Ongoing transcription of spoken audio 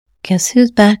Guess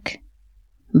who's back?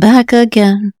 Back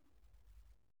again.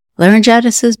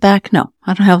 Laryngitis is back. No,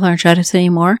 I don't have laryngitis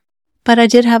anymore, but I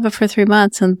did have it for 3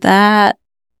 months, and that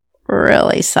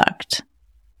really sucked.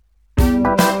 We're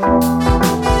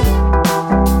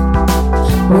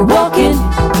walking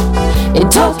and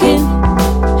talking.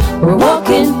 We're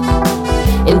walking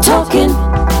and talking.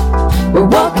 We're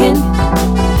walking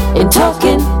and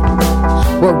talking.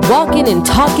 We're walking and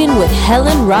talking with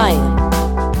Helen Ryan.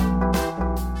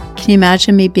 Can you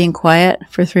imagine me being quiet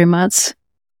for 3 months?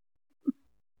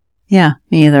 Yeah,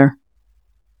 me either.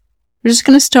 We're just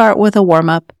going to start with a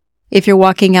warm-up. If you're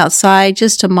walking outside,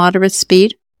 just a moderate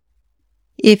speed.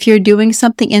 If you're doing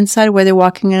something inside, whether you're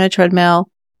walking on a treadmill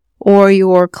or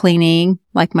you're cleaning,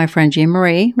 like my friend Jean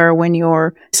Marie, or when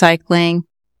you're cycling,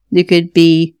 you could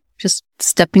be just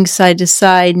stepping side to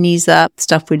side, knees up,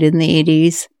 stuff we did in the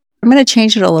 80s. I'm going to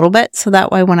change it a little bit so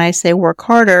that way when I say work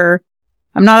harder,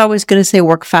 I'm not always going to say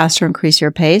work faster, increase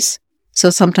your pace. So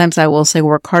sometimes I will say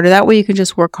work harder. That way you can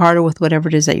just work harder with whatever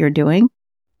it is that you're doing.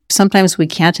 Sometimes we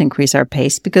can't increase our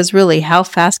pace because really, how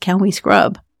fast can we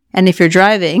scrub? And if you're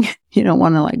driving, you don't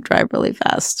want to drive really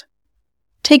fast.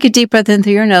 Take a deep breath in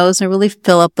through your nose and really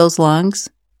fill up those lungs.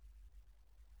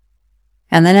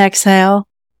 And then exhale.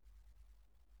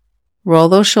 Roll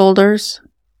those shoulders.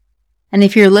 And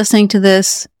if you're listening to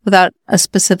this without a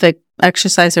specific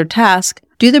exercise or task,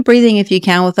 do the breathing if you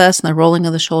can with us and the rolling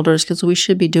of the shoulders, because we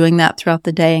should be doing that throughout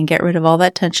the day and get rid of all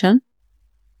that tension.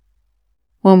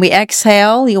 When we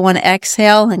exhale, you want to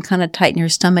exhale and kind of tighten your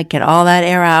stomach, get all that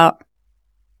air out.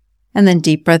 And then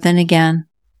deep breath in again.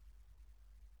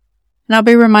 And I'll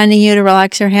be reminding you to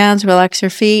relax your hands, relax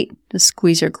your feet, just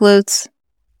squeeze your glutes.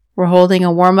 We're holding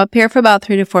a warm up here for about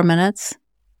 3 to 4 minutes.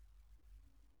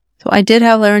 So I did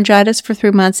have laryngitis for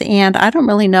 3 months, and I don't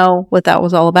really know what that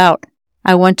was all about.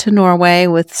 I went to Norway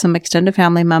with some extended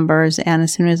family members, and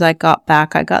as soon as I got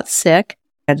back, I got sick.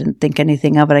 I didn't think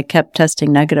anything of it. I kept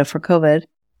testing negative for COVID.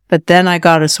 But then I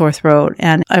got a sore throat,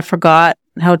 and I forgot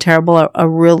how terrible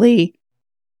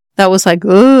that was like,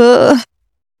 ugh.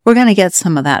 We're going to get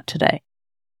some of that today.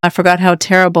 I forgot how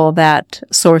terrible that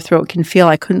sore throat can feel.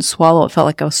 I couldn't swallow. It felt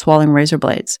like I was swallowing razor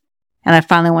blades. And I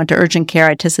finally went to urgent care.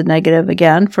 I tested negative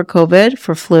again for COVID,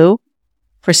 for flu,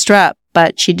 for strep.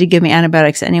 But she did give me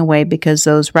antibiotics anyway because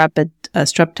those rapid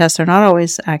strep tests are not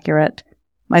always accurate.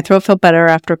 My throat felt better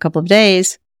after a couple of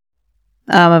days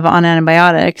on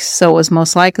antibiotics. So it was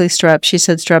most likely strep. She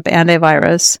said strep and a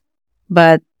virus.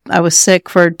 But I was sick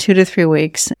for 2 to 3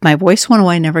 weeks. My voice went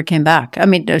away, never came back. I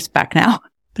mean, it's back now,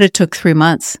 but it took 3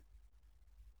 months.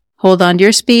 Hold on to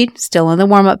your speed, still in the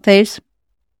warm-up phase.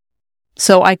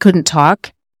 So I couldn't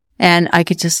talk, and I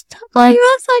could just talk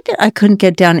I couldn't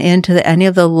get down into any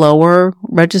of the lower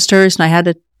registers, and I had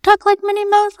to talk like Minnie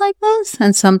Mouse like this.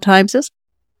 And sometimes it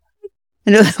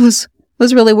was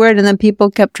really weird. And then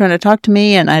people kept trying to talk to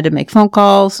me, and I had to make phone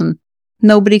calls, and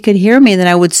nobody could hear me. Then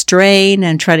I would strain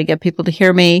and try to get people to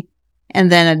hear me,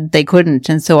 and then they couldn't.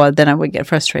 And so then I would get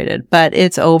frustrated. But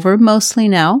it's over mostly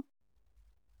now.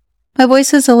 My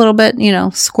voice is a little bit,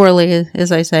 squirrely,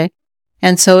 as I say.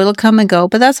 And so it'll come and go,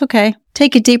 but that's okay.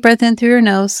 Take a deep breath in through your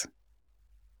nose.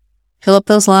 Fill up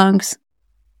those lungs.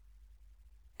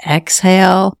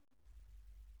 Exhale.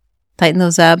 Tighten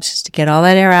those abs just to get all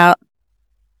that air out.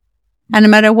 And no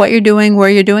matter what you're doing, where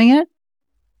you're doing it,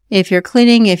 if you're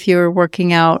cleaning, if you're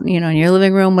working out, in your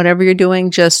living room, whatever you're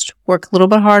doing, just work a little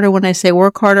bit harder. When I say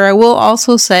work harder, I will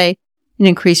also say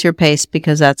increase your pace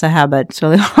because that's a habit. It's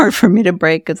really hard for me to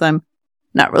break because I'm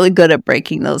not really good at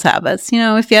breaking those habits.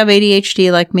 If you have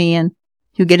ADHD like me and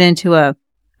you get into a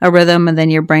rhythm and then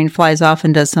your brain flies off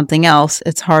and does something else,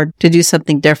 it's hard to do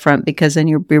something different because then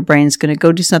your brain's going to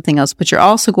go do something else. But you're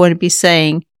also going to be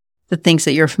saying the things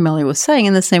that you're familiar with saying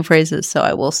in the same phrases. So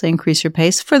I will say increase your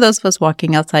pace for those of us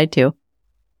walking outside too.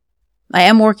 I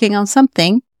am working on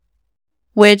something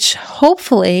which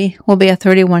hopefully will be a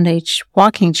 31-day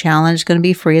walking challenge. It's going to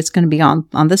be free. It's going to be on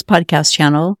this podcast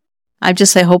channel. I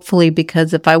just say hopefully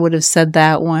because if I would have said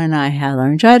that when I had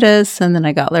laryngitis and then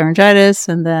I got laryngitis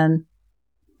and then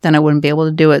I wouldn't be able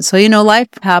to do it. So, life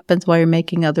happens while you're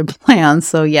making other plans.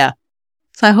 So yeah.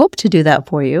 So I hope to do that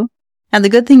for you. And the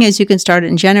good thing is you can start it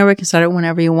in January. You can start it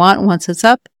whenever you want. Once it's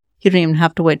up, you don't even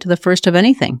have to wait to the first of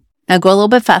anything. Now go a little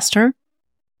bit faster.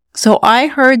 So I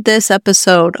heard this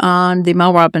episode on the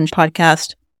Mel Robbins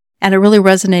podcast and it really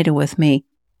resonated with me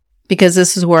because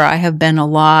this is where I have been a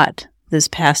lot this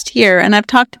past year. And I've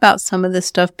talked about some of this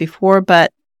stuff before,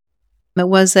 but it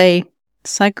was a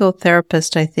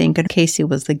psychotherapist, I think, and Casey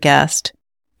was the guest.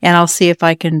 And I'll see if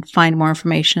I can find more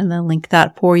information and then link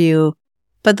that for you.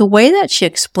 But the way that she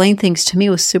explained things to me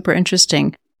was super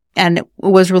interesting. and it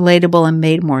was relatable and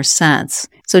made more sense.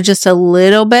 So just a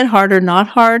little bit harder, not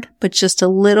hard, but just a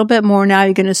little bit more now.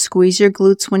 You're going to squeeze your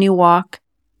glutes when you walk.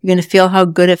 You're going to feel how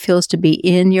good it feels to be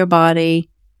in your body.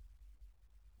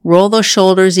 Roll those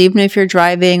shoulders, even if you're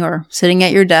driving or sitting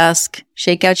at your desk.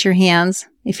 Shake out your hands.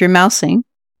 If you're mousing,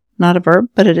 not a verb,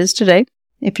 but it is today.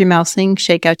 If you're mousing,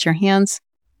 shake out your hands.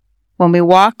 When we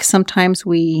walk, sometimes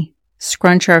we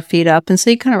scrunch our feet up, and so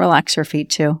you kind of relax your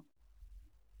feet too.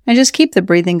 And just keep the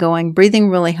breathing going. Breathing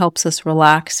really helps us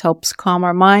relax, helps calm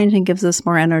our mind, and gives us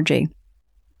more energy.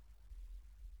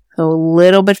 So a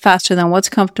little bit faster than what's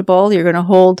comfortable. You're going to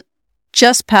hold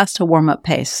just past a warm-up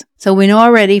pace. So we know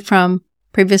already from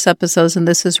previous episodes, and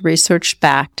this is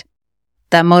research-backed,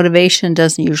 that motivation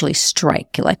doesn't usually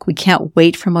strike. Like, we can't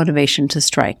wait for motivation to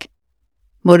strike.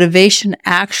 Motivation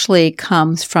actually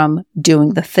comes from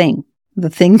doing the thing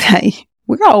that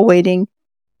we're all waiting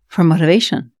for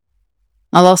motivation.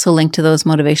 I'll also link to those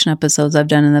motivation episodes I've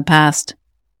done in the past.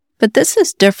 But this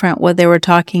is different. What they were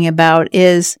talking about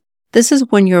is, this is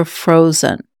when you're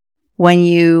frozen, when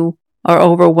you are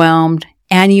overwhelmed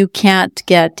and you can't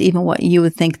get even what you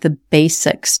would think the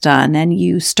basics done. And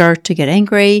you start to get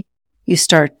angry. You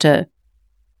start to,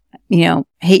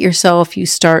 hate yourself. You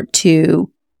start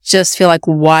to just feel like,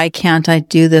 why can't I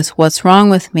do this? What's wrong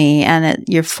with me? And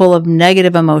you're full of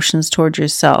negative emotions towards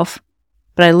yourself.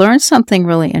 But I learned something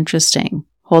really interesting.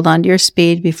 Hold on to your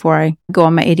speed before I go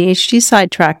on my ADHD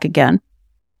sidetrack again.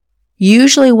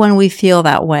 Usually when we feel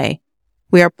that way,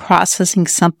 we are processing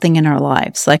something in our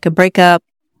lives, like a breakup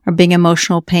or being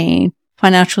emotional pain,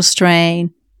 financial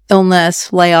strain,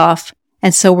 illness, layoff.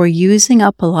 And so we're using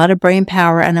up a lot of brain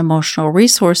power and emotional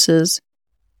resources,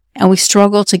 and we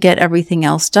struggle to get everything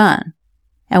else done.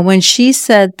 And when she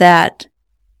said that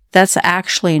that's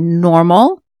actually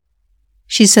normal,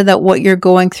 she said that what you're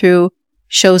going through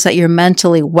shows that you're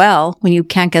mentally well when you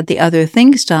can't get the other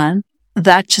things done.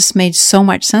 That just made so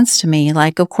much sense to me.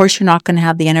 Like, of course, you're not going to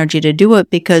have the energy to do it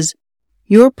because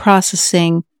you're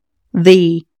processing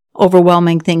the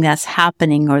overwhelming thing that's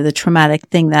happening or the traumatic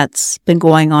thing that's been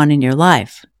going on in your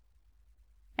life.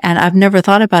 And I've never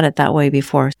thought about it that way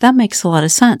before. That makes a lot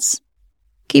of sense.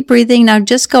 Keep breathing. Now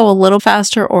just go a little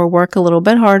faster or work a little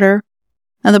bit harder.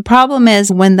 Now the problem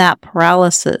is when that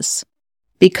paralysis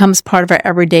becomes part of our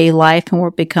everyday life and where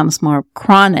it becomes more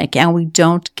chronic and we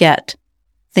don't get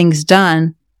things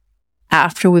done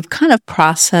after we've kind of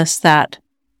processed that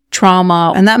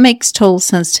trauma. And that makes total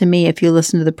sense to me. If you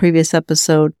listen to the previous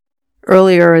episode,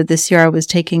 earlier this year, I was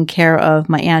taking care of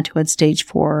my aunt who had stage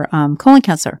 4 colon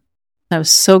cancer. I was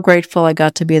so grateful I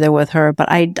got to be there with her, but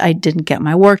I didn't get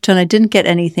my work done. I didn't get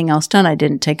anything else done. I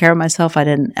didn't take care of myself. I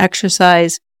didn't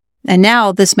exercise. And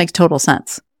now this makes total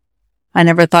sense. I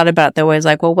never thought about it that way. It's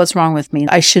like, well, what's wrong with me?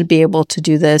 I should be able to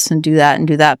do this and do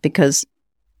that because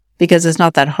it's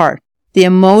not that hard. The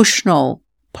emotional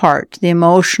part, the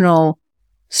emotional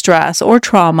stress or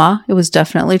trauma, it was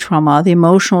definitely trauma. The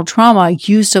emotional trauma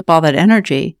used up all that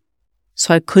energy.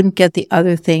 So I couldn't get the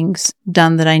other things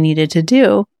done that I needed to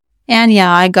do. And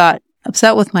yeah, I got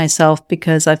upset with myself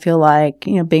because I feel like,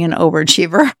 being an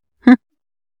overachiever,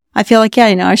 I feel like,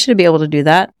 I should be able to do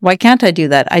that. Why can't I do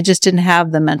that? I just didn't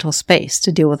have the mental space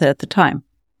to deal with it at the time.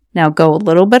 Now go a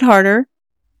little bit harder.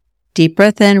 Deep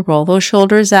breath in, roll those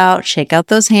shoulders out, shake out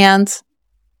those hands,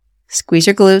 squeeze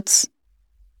your glutes.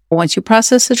 Once you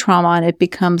process the trauma and it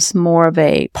becomes more of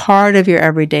a part of your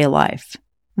everyday life,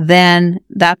 then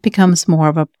that becomes more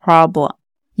of a problem.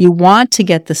 You want to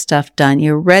get the stuff done.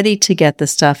 You're ready to get the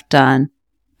stuff done,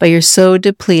 but you're so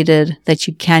depleted that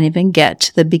you can't even get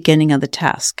to the beginning of the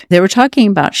task. They were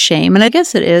talking about shame, and I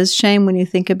guess it is shame when you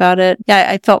think about it. Yeah,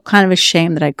 I felt kind of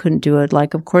ashamed that I couldn't do it.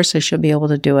 Like, of course I should be able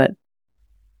to do it.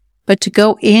 But to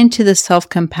go into the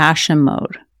self-compassion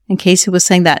mode, and Casey was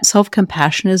saying that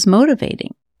self-compassion is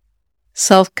motivating.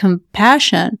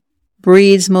 Self-compassion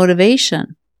breeds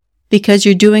motivation because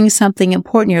you're doing something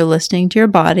important. You're listening to your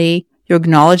body. You're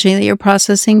acknowledging that you're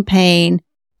processing pain.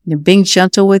 You're being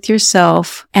gentle with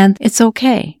yourself, and it's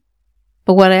okay.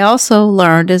 But what I also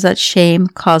learned is that shame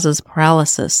causes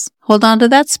paralysis. Hold on to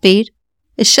that speed.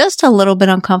 It's just a little bit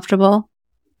uncomfortable.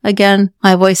 Again,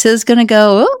 my voice is going to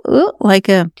go like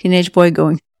a teenage boy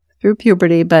going through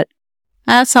puberty, but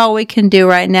that's all we can do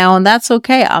right now, and that's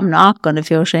okay. I'm not going to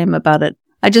feel shame about it.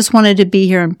 I just wanted to be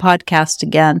here and podcast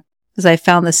again because I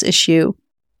found this issue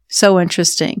so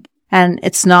interesting. And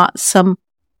it's not some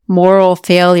moral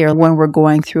failure when we're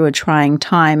going through a trying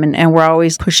time and we're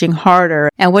always pushing harder.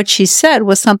 And what she said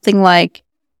was something like,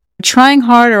 trying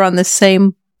harder on the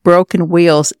same broken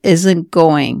wheels isn't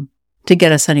going to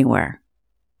get us anywhere.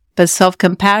 But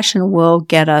self-compassion will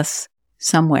get us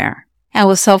somewhere. And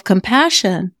with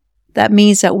self-compassion, That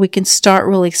means that we can start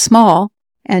really small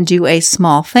and do a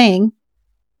small thing.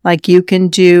 Like you can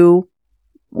do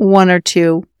 1 or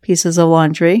 2 pieces of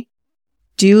laundry.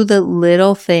 Do the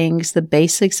little things, the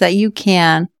basics that you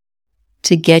can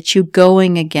to get you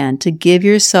going again, to give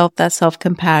yourself that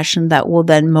self-compassion that will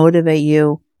then motivate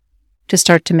you to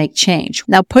start to make change.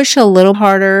 Now push a little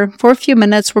harder for a few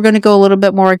minutes. We're going to go a little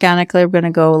bit more organically. We're going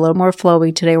to go a little more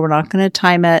flowy today. We're not going to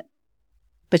time it,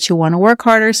 but you want to work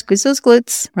harder. Squeeze those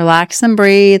glutes, relax and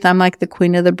breathe. I'm like the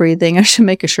queen of the breathing. I should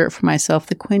make a shirt for myself,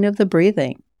 the queen of the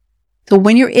breathing. So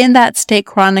when you're in that state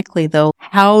chronically though,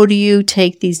 how do you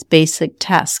take these basic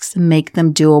tasks and make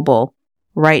them doable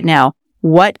right now?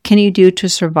 What can you do to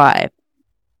survive?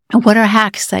 And what are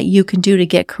hacks that you can do to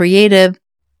get creative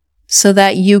so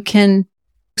that you can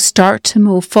start to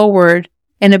move forward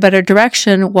in a better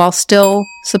direction while still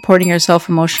supporting yourself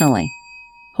emotionally?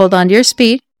 Hold on to your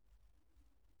speed.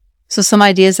 So some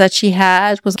ideas that she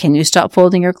had was, can you stop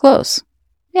folding your clothes?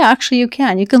 Yeah, actually you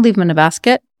can. You can leave them in a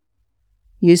basket.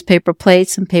 Use paper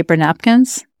plates and paper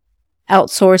napkins.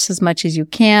 Outsource as much as you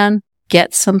can.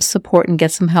 Get some support and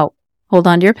get some help. Hold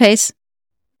on to your pace.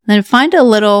 Then find a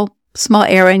little small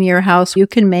area in your house you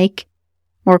can make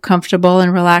more comfortable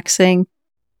and relaxing.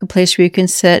 A place where you can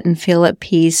sit and feel at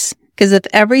peace. Because if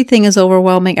everything is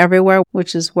overwhelming everywhere,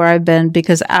 which is where I've been,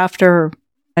 because after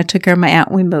I took care of my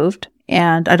aunt, we moved.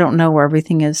 And I don't know where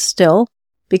everything is still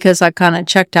because I kind of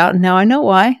checked out and now I know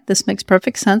why. This makes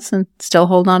perfect sense and still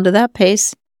hold on to that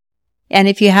pace. And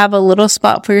if you have a little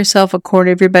spot for yourself, a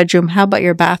corner of your bedroom, how about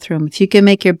your bathroom? If you can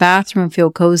make your bathroom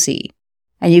feel cozy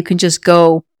and you can just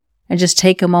go and just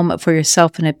take a moment for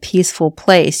yourself in a peaceful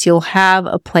place, you'll have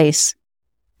a place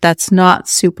that's not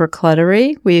super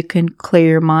cluttery where you can clear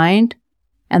your mind.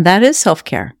 And that is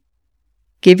self-care.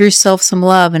 Give yourself some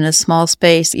love in a small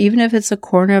space, even if it's a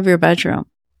corner of your bedroom,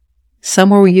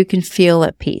 somewhere where you can feel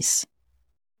at peace.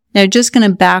 Now, just going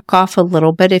to back off a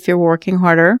little bit if you're working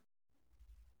harder.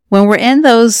 When we're in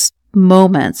those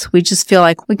moments, we just feel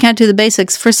like we can't do the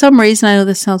basics. For some reason, I know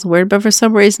this sounds weird, but for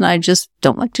some reason, I just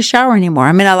don't like to shower anymore.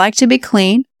 I mean, I like to be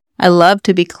clean. I love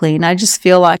to be clean. I just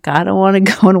feel like I don't want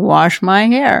to go and wash my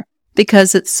hair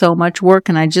because it's so much work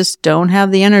and I just don't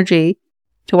have the energy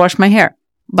to wash my hair.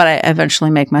 But I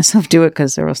eventually make myself do it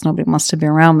because there was nobody wants to be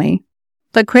around me.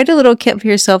 But create a little kit for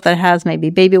yourself that has maybe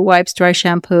baby wipes, dry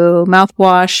shampoo,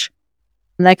 mouthwash.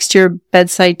 Next to your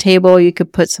bedside table, you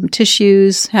could put some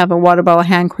tissues, have a water bottle,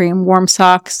 hand cream, warm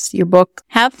socks, your book.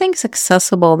 Have things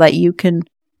accessible that you can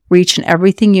reach and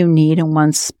everything you need in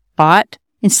one spot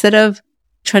instead of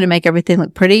trying to make everything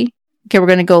look pretty. Okay, we're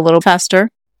going to go a little faster.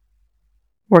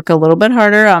 Work a little bit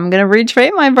harder. I'm going to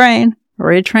retrain my brain.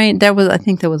 Retrain. I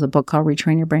think there was a book called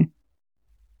Retrain Your Brain.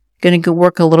 Going to go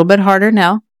work a little bit harder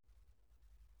now.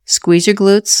 Squeeze your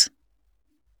glutes.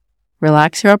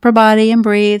 Relax your upper body and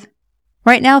breathe.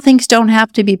 Right now, things don't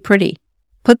have to be pretty.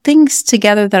 Put things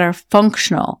together that are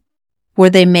functional, where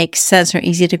they make sense or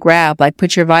easy to grab. Like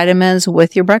put your vitamins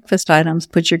with your breakfast items.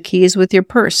 Put your keys with your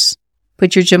purse.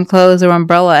 Put your gym clothes or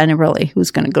umbrella. And really, who's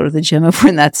going to go to the gym if we're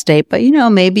in that state? But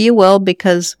maybe you will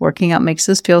because working out makes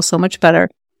us feel so much better.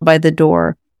 By the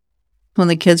door. When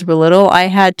the kids were little, I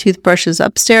had toothbrushes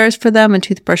upstairs for them and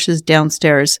toothbrushes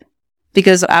downstairs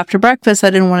because after breakfast, I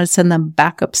didn't want to send them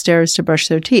back upstairs to brush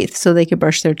their teeth so they could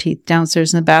brush their teeth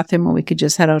downstairs in the bathroom and we could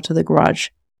just head out to the garage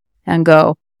and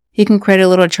go. You can create a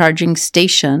little charging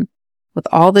station with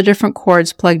all the different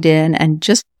cords plugged in and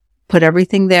just put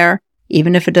everything there,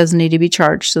 even if it doesn't need to be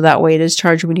charged. So that way it is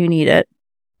charged when you need it.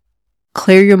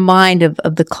 Clear your mind of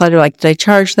the clutter. Like, did I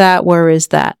charge that? Where is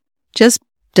that? Just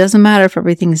doesn't matter if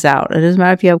everything's out. It doesn't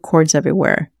matter if you have cords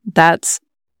everywhere. That's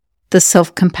the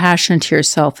self-compassion to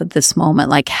yourself at this moment.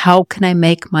 Like, how can I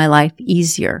make my life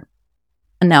easier?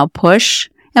 And now push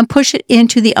it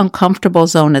into the uncomfortable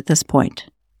zone at this point.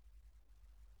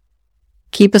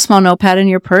 Keep a small notepad in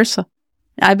your purse.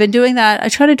 I've been doing that. I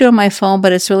try to do it on my phone,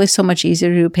 but it's really so much easier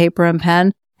to do paper and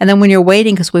pen. And then when you're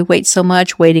waiting, because we wait so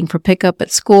much, waiting for pickup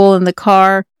at school, in the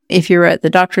car, if you're at the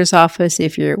doctor's office,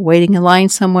 if you're waiting in line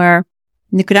somewhere,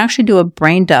 you could actually do a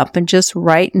brain dump and just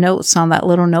write notes on that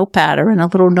little notepad or in a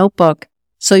little notebook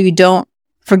so you don't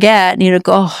forget and you don't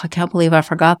go, oh, I can't believe I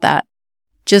forgot that.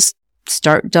 Just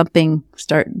start dumping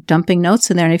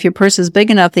notes in there. And if your purse is big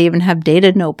enough, they even have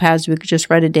dated notepads. You could just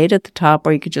write a date at the top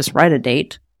or you could just write a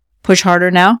date. Push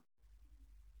harder now.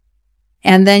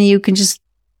 And then you can just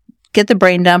get the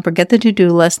brain dump or get the to-do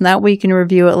list. And that way you can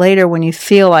review it later when you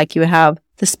feel like you have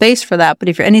the space for that. But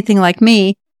if you're anything like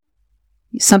me,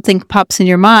 something pops in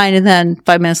your mind and then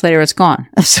 5 minutes later it's gone.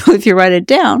 So if you write it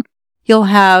down, you'll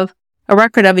have a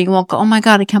record of it. You won't go, oh my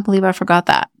God, I can't believe I forgot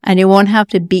that. And you won't have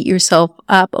to beat yourself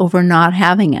up over not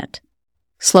having it.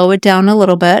 Slow it down a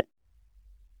little bit.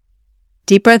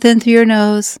 Deep breath in through your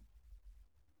nose.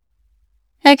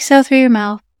 Exhale through your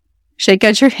mouth. Shake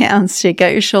out your hands, shake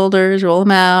out your shoulders, roll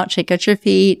them out, shake out your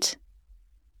feet.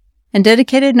 And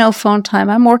dedicated no phone time.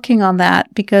 I'm working on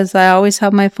that because I always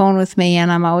have my phone with me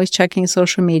and I'm always checking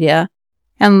social media.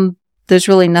 And there's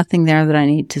really nothing there that I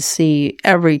need to see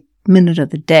every minute of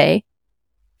the day.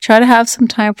 Try to have some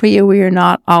time for you where you're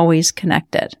not always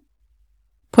connected.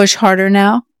 Push harder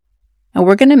now. And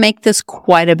we're going to make this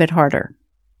quite a bit harder.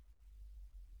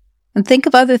 And think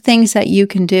of other things that you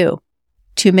can do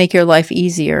to make your life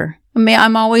easier. I mean,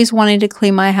 I'm always wanting to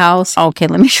clean my house. Okay,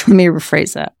 let me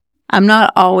rephrase that. I'm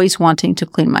not always wanting to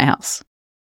clean my house.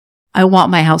 I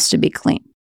want my house to be clean,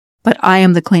 but I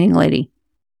am the cleaning lady.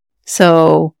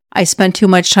 So I spend too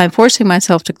much time forcing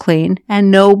myself to clean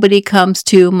and nobody comes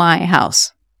to my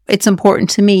house. It's important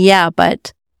to me, yeah,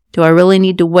 but do I really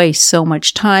need to waste so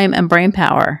much time and brain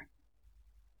power?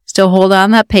 Still hold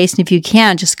on that pace, and if you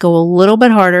can, just go a little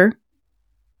bit harder.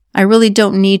 I really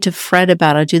don't need to fret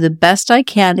about it. I do the best I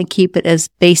can to keep it as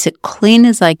basic clean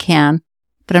as I can,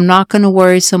 but I'm not going to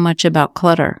worry so much about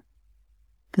clutter.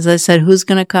 Because I said, who's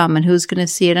going to come and who's going to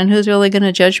see it and who's really going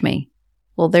to judge me?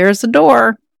 Well, there's the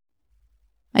door.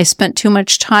 I spent too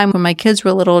much time when my kids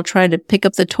were little trying to pick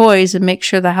up the toys and make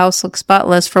sure the house looked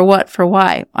spotless. For what? For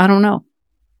why? I don't know.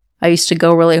 I used to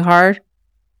go really hard.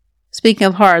 Speaking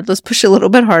of hard, let's push a little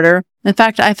bit harder. In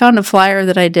fact, I found a flyer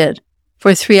that I did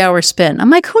for a 3-hour spin. I'm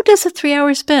like, who does a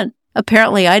 3-hour spin?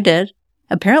 Apparently I did.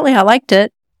 Apparently I liked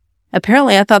it.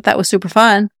 Apparently I thought that was super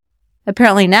fun.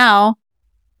 Apparently now,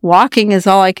 walking is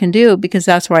all I can do because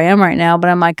that's where I am right now. But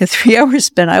I'm like, a 3-hour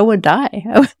spin, I would die.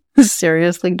 I would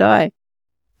seriously die.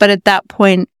 But at that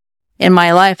point in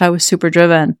my life, I was super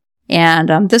driven.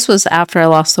 And this was after I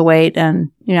lost the weight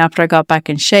and, after I got back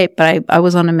in shape. But I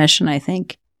was on a mission, I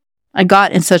think. I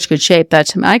got in such good shape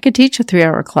that I could teach a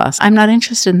 3-hour class. I'm not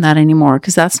interested in that anymore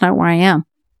because that's not where I am.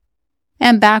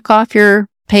 And back off your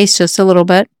pace just a little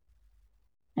bit.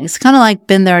 It's kind of like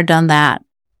been there, done that.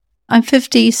 I'm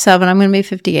 57. I'm going to be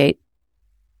 58.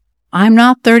 I'm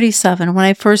not 37. When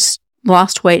I first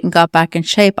lost weight and got back in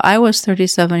shape, I was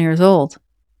 37 years old.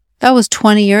 That was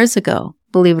 20 years ago,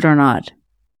 believe it or not.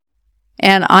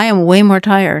 And I am way more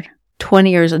tired.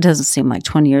 20 years, it doesn't seem like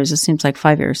 20 years. It seems like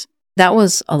 5 years. That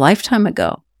was a lifetime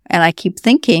ago. And I keep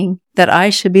thinking that I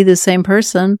should be the same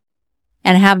person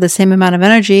and have the same amount of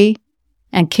energy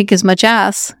and kick as much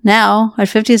ass now at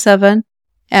 57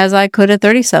 as I could at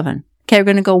 37. Okay, we're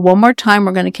going to go one more time.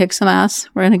 We're going to kick some ass.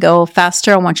 We're going to go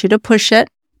faster. I want you to push it.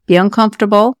 Be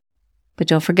uncomfortable, but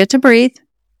don't forget to breathe.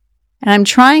 And I'm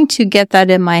trying to get that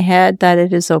in my head that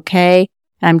it is okay.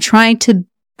 And I'm trying to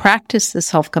practice this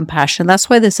self-compassion. That's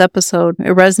why this episode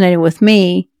resonated with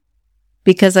me,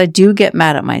 because I do get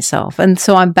mad at myself. And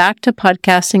so I'm back to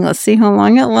podcasting. Let's see how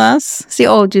long it lasts. See,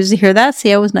 oh, did you hear that?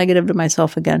 See, I was negative to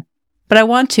myself again. But I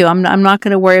want to. I'm not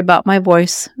going to worry about my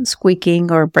voice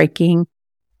squeaking or breaking.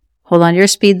 Hold on to your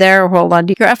speed there, or hold on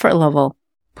to your effort level.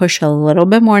 Push a little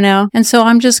bit more now. And so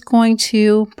I'm just going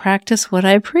to practice what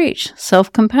I preach,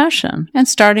 self-compassion, and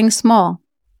starting small.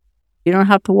 You don't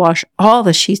have to wash all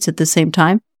the sheets at the same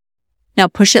time. Now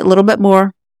push it a little bit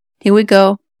more. Here we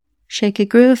go. Shake a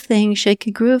groove thing, shake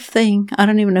a groove thing. I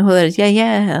don't even know who that is.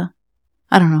 Yeah.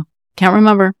 I don't know. Can't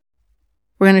remember.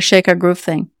 We're going to shake our groove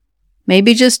thing.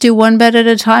 Maybe just do one bed at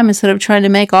a time instead of trying to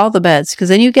make all the beds, because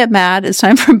then you get mad. It's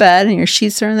time for bed and your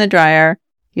sheets are in the dryer.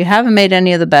 You haven't made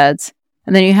any of the beds,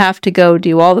 and then you have to go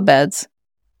do all the beds,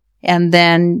 and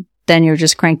then you're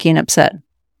just cranky and upset.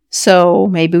 So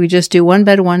maybe we just do one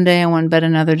bed one day and one bed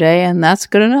another day, and that's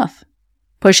good enough.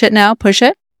 Push it now. Push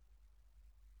it.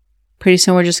 Pretty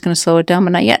soon we're just going to slow it down,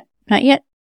 but not yet. Not yet.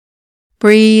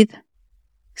 Breathe.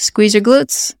 Squeeze your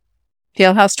glutes.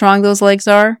 Feel how strong those legs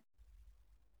are. A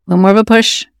little more of a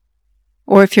push.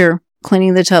 Or if you're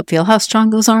cleaning the tub, feel how strong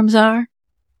those arms are.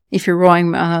 If you're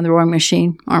rowing on the rowing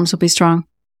machine, arms will be strong.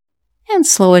 And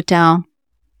slow it down.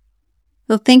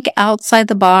 So think outside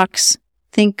the box.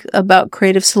 Think about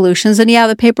creative solutions. And yeah,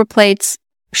 the paper plates.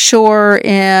 Sure,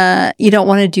 you don't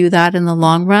want to do that in the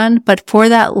long run, but for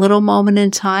that little moment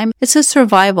in time, it's a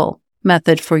survival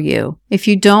method for you. If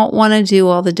you don't want to do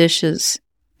all the dishes,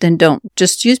 then don't.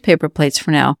 Just use paper plates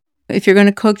for now. If you're going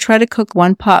to cook, try to cook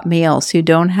one pot meal so you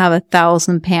don't have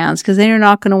 1,000 pans, because then you're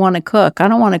not going to want to cook. I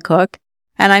don't want to cook.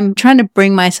 And I'm trying to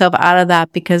bring myself out of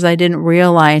that because I didn't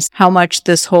realize how much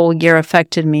this whole year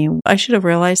affected me. I should have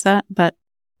realized that, but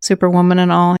Superwoman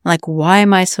and all. Like, why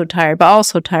am I so tired? But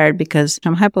also tired because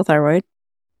I'm hypothyroid.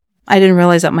 I didn't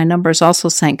realize that my numbers also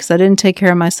sank because I didn't take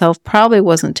care of myself, probably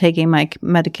wasn't taking my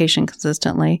medication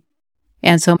consistently.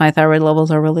 And so my thyroid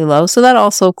levels are really low. So that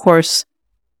also, of course,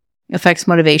 affects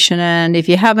motivation. And if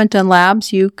you haven't done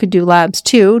labs, you could do labs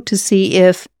too to see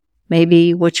if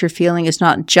maybe what you're feeling is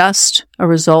not just a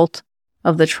result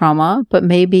of the trauma, but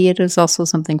maybe it is also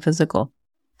something physical.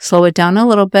 Slow it down a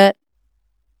little bit.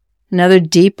 Another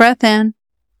deep breath in.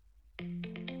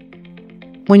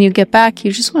 When you get back,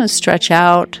 you just want to stretch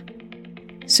out.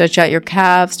 Stretch out your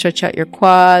calves, stretch out your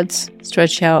quads,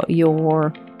 stretch out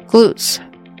your glutes.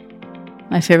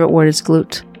 My favorite word is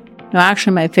glute. No,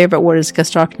 actually, my favorite word is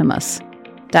gastrocnemius.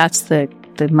 That's the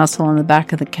muscle in the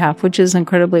back of the calf, which is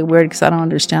incredibly weird because I don't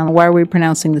understand. Why are we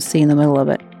pronouncing the C in the middle of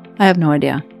it? I have no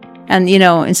idea. And,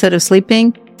 instead of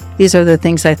sleeping, these are the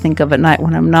things I think of at night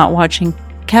when I'm not watching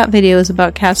cat videos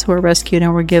about cats who are rescued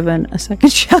and were given a second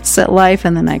chance at life,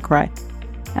 and then I cry.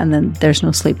 And then there's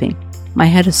no sleeping. My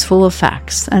head is full of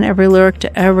facts and every lyric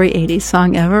to every 80s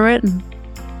song ever written.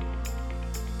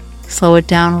 Slow it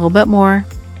down a little bit more.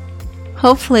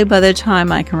 Hopefully by the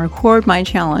time I can record my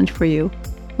challenge for you,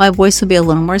 my voice will be a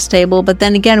little more stable, but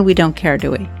then again, we don't care,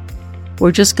 do we?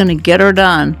 We're just going to get her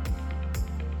done.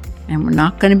 And we're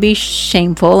not going to be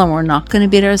shameful, and we're not going to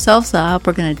beat ourselves up.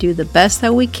 We're going to do the best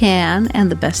that we can,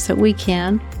 and the best that we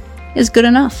can is good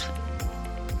enough.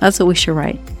 That's what we should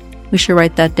write. We should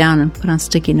write that down and put on a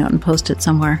sticky note and post it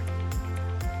somewhere.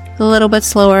 A little bit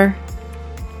slower.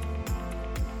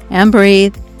 And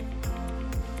breathe.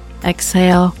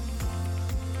 Exhale.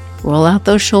 Roll out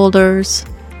those shoulders.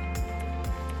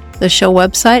 The show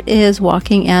website is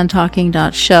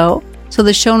walkingandtalking.show. So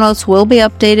the show notes will be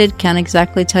updated. Can't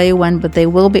exactly tell you when, but they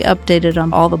will be updated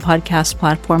on all the podcast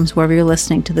platforms, wherever you're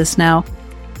listening to this now.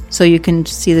 So you can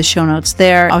see the show notes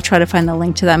there. I'll try to find the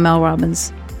link to that Mel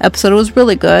Robbins episode. It was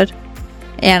really good.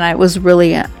 And it was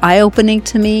really eye-opening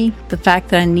to me, the fact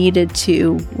that I needed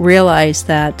to realize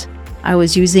that I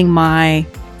was using my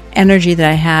energy that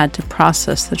I had to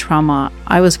process the trauma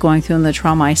I was going through and the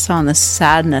trauma I saw and the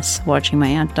sadness watching my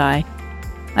aunt die.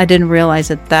 I didn't realize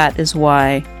that that is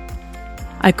why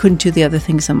I couldn't do the other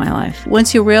things in my life.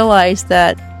 Once you realize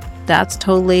that that's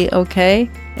totally okay,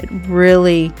 it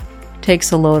really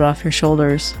takes a load off your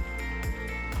shoulders.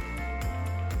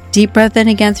 Deep breath in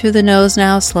again through the nose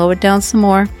now. Slow it down some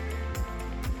more.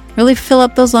 Really fill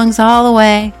up those lungs all the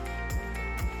way.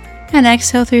 And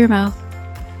exhale through your mouth.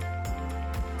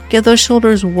 Give those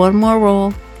shoulders one more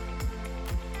roll.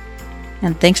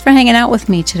 And thanks for hanging out with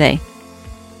me today.